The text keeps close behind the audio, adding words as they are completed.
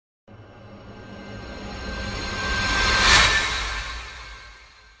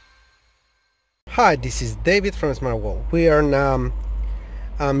Hi, this is David from SmartWorld. We are now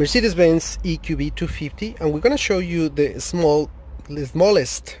Mercedes Benz EQB 250, and we're going to show you the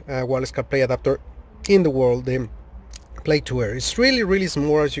smallest wireless CarPlay adapter in the world, the Play2Air. It's really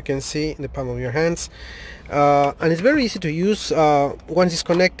small, as you can see in the palm of your hands, and it's very easy to use. Once it's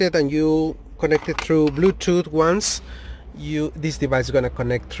connected and you connect it through Bluetooth, this device is going to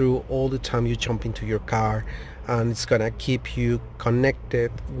connect through all the time you jump into your car, and it's gonna keep you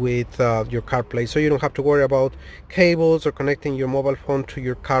connected with your CarPlay, so you don't have to worry about cables or connecting your mobile phone to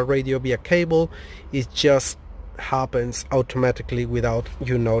your car radio via cable. It just happens automatically without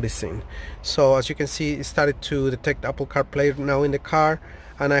you noticing. So as you can see, it started to detect Apple CarPlay now in the car,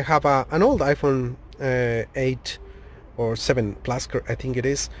 and I have an old iPhone 8 or 7 Plus, I think it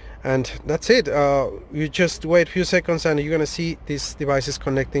is, and that's it. You just wait a few seconds and you're gonna see this device is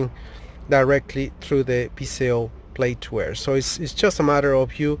connecting directly through the Viseeo Play2Air. So it's just a matter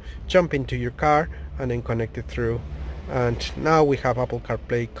of you jump into your car and then connect it through, and now we have Apple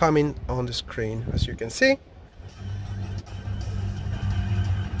CarPlay coming on the screen, as you can see,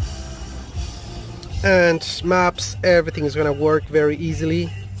 and maps, everything is gonna work very easily,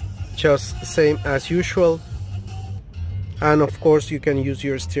 just the same as usual. And of course you can use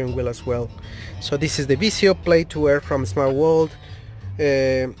your steering wheel as well. So this is the Viseeo Play2Air from SmartWorld,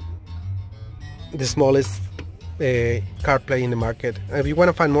 the smallest CarPlay in the market. If you want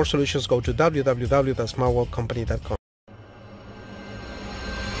to find more solutions, go to www.smartworldcompany.com.